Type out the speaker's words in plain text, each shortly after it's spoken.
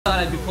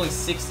I'd be pulling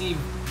 60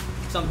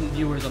 something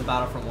viewers on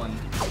Battlefront 1.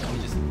 Let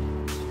me just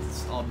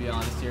I'll be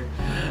honest here.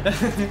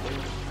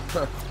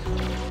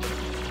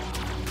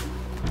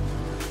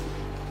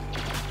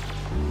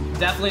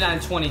 Definitely not in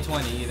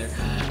 2020 either.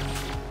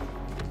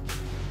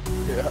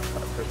 Yeah,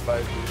 after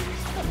 5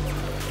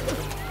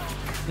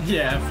 years.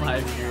 Yeah,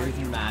 5 years,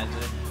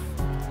 imagine.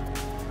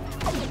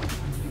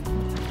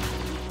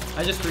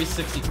 I just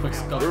 360 quick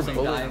scope some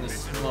guy in the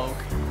smoke.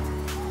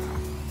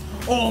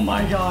 Oh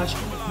my gosh!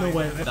 No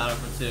way.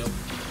 Battlefront 2.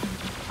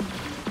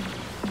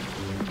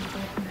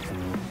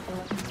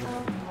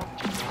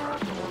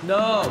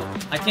 No!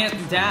 I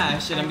can't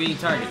dash and I'm being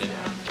targeted.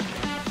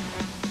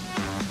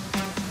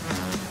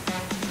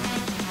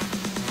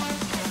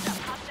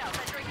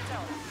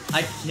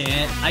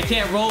 I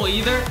can't roll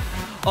either?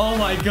 Oh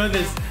my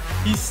goodness.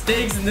 He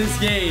stinks in this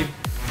game.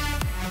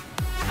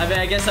 I mean,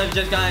 I guess I've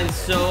just gotten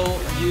so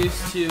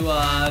used to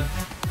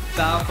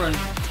Battlefront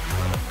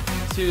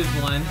 2's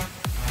one.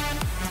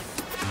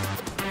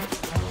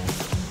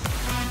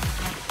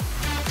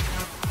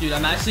 Dude,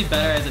 I'm actually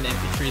better as an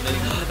infantry than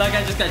that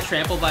guy just got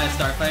trampled by a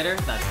starfighter.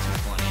 That's too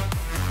funny.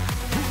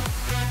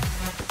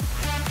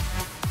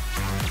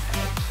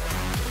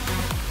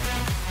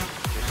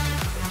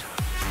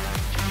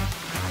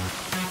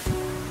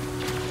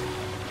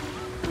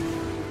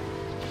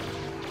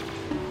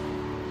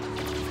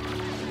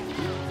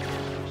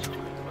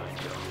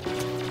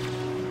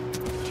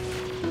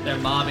 They're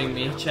mobbing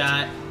me,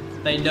 chat.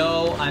 They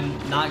know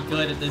I'm not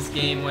good at this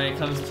game when it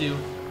comes to.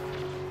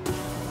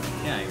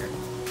 Yeah, here.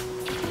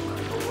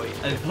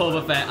 And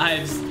Boba Fett,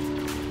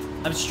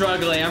 I'm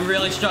struggling. I'm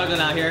really struggling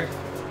out here.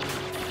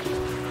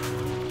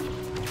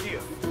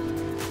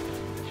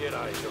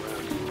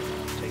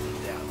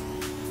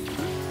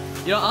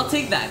 You know, I'll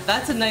take that.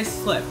 That's a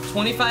nice clip.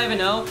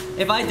 25-0.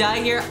 If I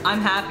die here,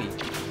 I'm happy.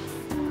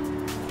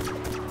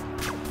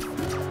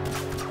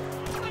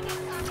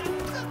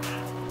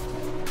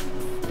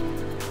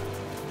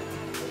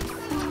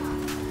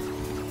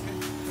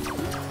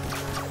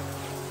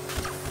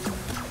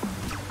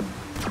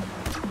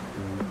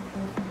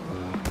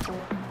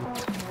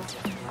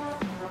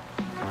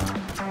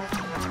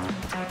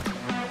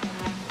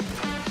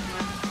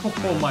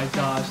 Oh my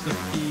gosh, the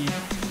feed.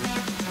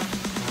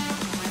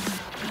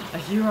 A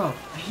hero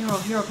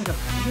pickup, hero pickup,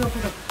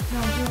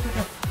 no, hero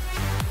pickup.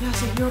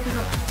 Yes, a hero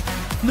pickup.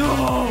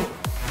 No!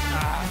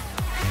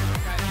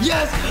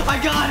 Yes, I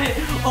got it!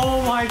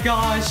 Oh my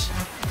gosh.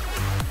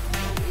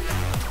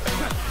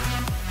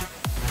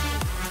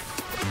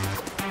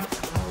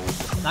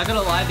 Not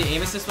gonna lie, the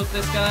aim assist with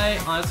this guy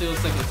honestly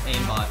looks like it's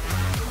aimbot.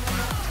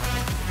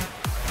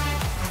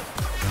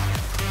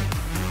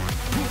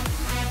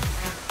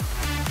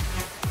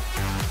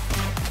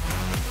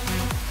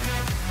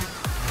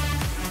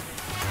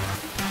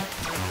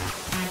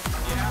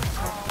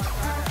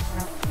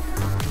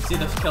 See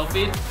the kill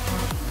feed?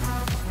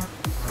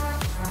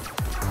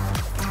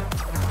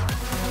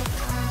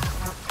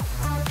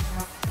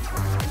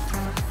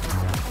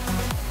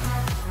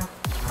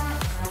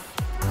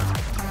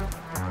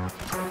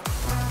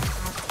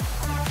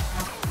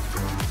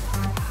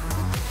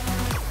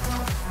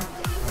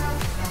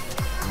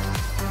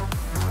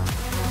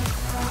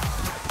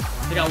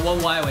 They got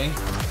one Y-wing.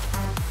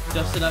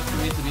 Just enough for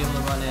me to be able to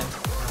run in.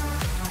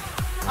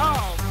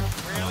 Oh,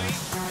 really?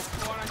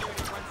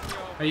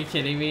 Are you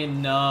kidding me?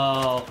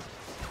 No. Oh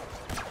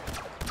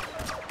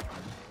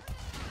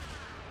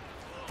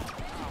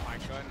my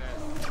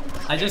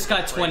goodness. I just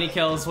got 20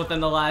 kills within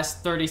the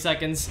last 30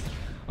 seconds.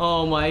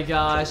 Oh my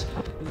gosh.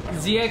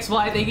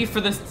 ZXY, thank you for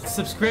the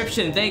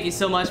subscription. Thank you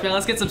so much, man.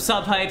 Let's get some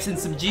sub hypes and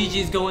some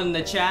GGs going in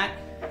the chat.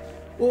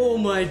 Oh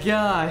my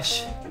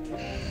gosh.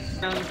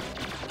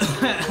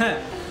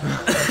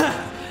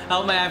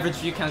 Help my average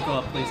view count go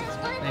up, please.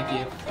 Thank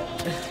you.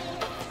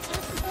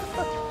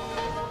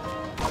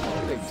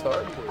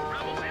 Target. Dude,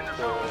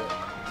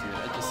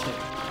 I just hit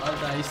a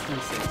nice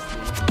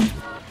 360.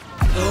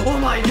 Oh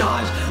my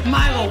gosh!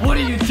 Milo, what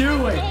are you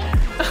doing?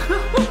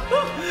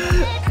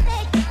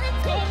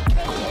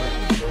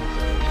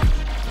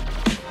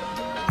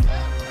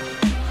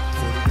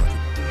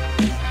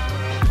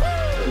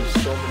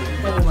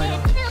 Oh my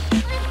gosh.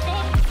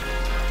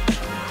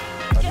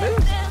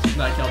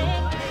 No, I killed him.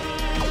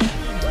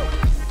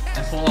 I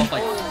pull off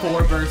like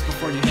 4 bursts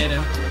before you hit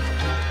him.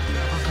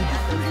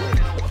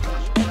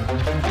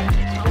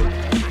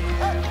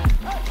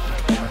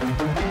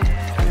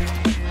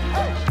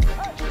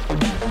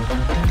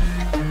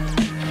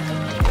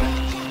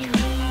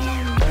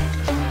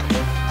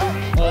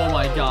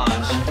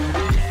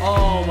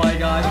 Oh my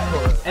gosh.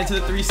 Into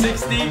the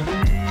 360.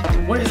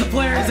 Where's the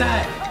players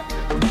at?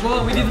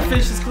 Whoa, we need to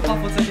finish this clip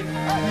off 1 second.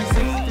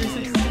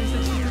 360.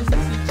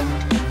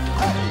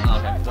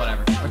 Okay,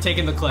 whatever. We're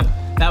taking the clip.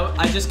 That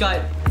I just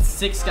got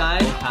 6 guy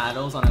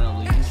paddles on an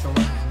elite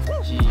controller.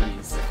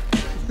 Jeez.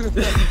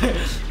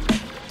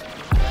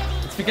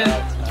 It's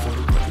because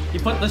he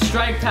put the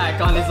strike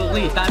pack on his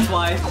elite. That's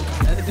why.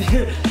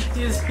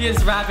 he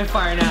is rapid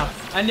fire now.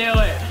 I knew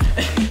it.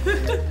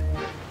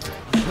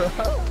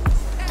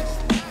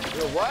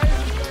 Yo, why?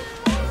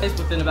 It's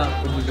within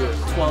about When you do it.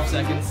 12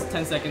 seconds,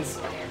 10 seconds.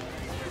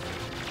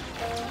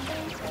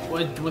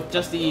 With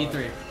just the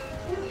E3.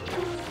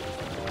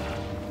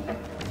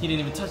 He didn't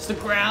even touch the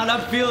ground.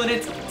 I'm feeling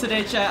it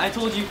today, chat. I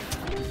told you.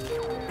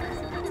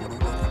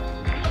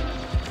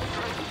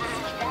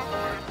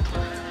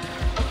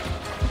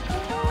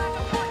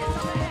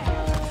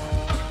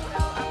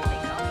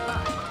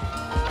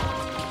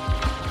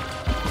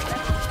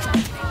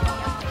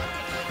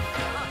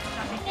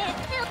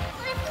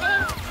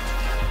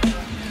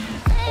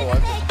 Oh, I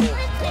just pulled.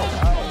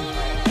 Oh,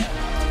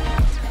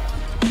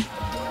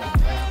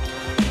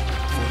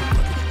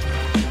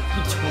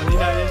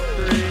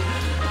 29-3.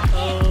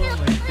 Oh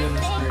my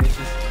goodness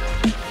gracious.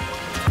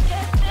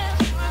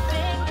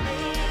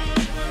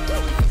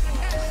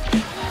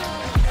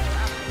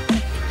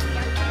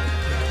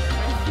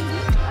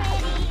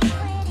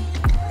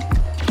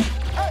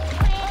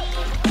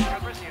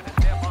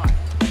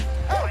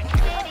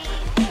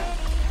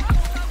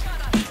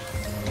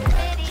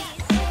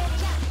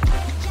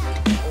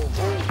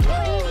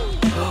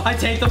 I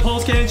take the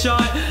pulse cannon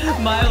shot.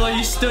 Milo,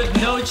 you stood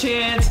no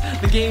chance.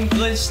 The game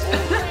glitched.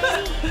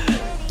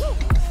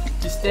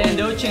 You stand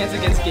no chance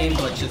against game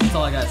glitches. That's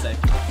all I gotta say.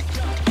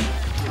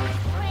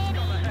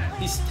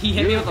 He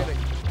hit me with a...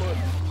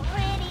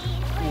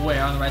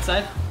 Where, on the right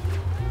side?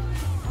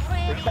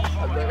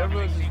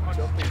 Everyone's just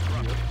jumping to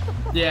you.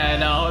 Yeah, I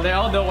know. They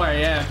all know where I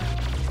am.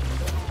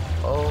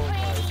 Oh my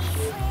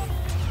goodness.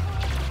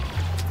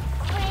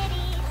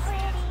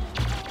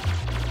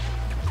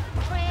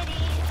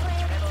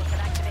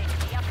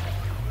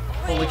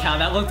 Holy cow,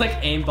 that looked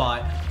like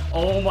aimbot.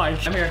 Oh my... I'm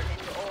here.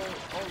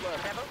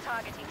 Rebel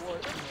targeting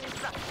sequence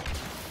disrupted.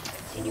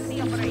 Continue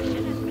the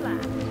operation as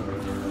planned.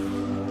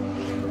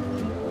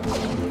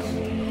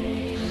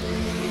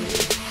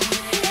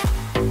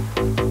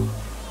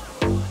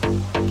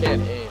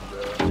 Can't aim,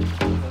 bro.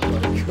 Oh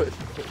my goodness.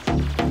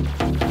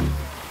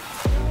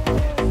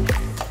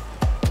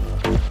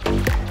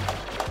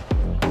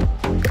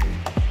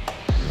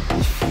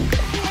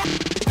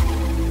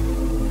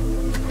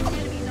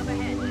 Enemies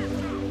overhead.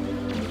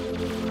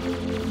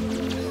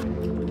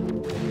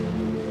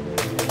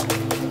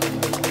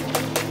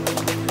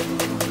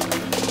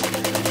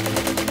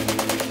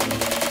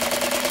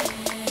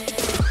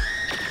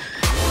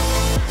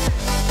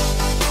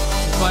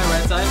 It's my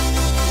right side.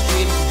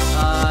 Stream,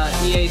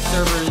 EA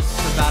servers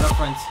for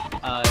Battlefront is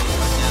down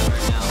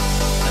right now.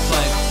 That's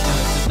why it's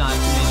just not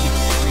too many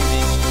people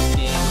streaming this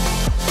game.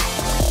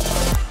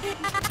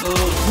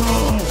 Oh,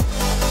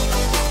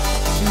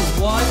 dude,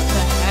 what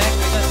the heck?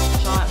 I got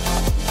shot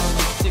from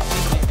like 16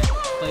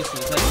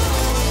 places.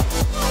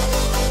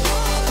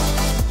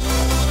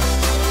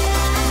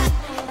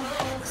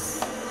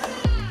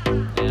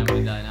 Yeah, I'm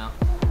gonna die now.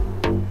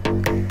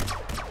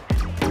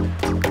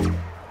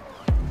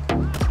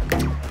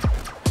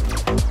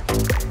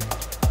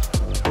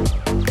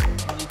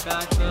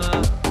 Back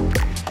up.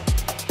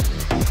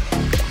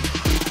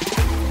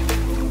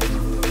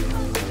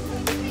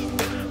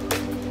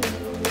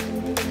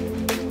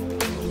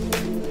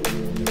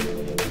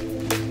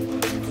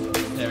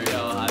 There we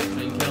go. I've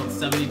been killed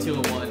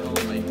 72-1. Oh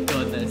my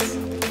goodness.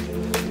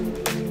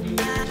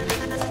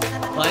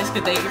 Lyska,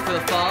 thank you for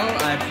the follow.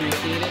 I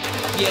appreciate it.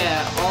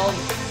 Yeah,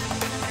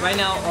 right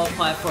now all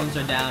platforms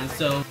are down,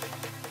 so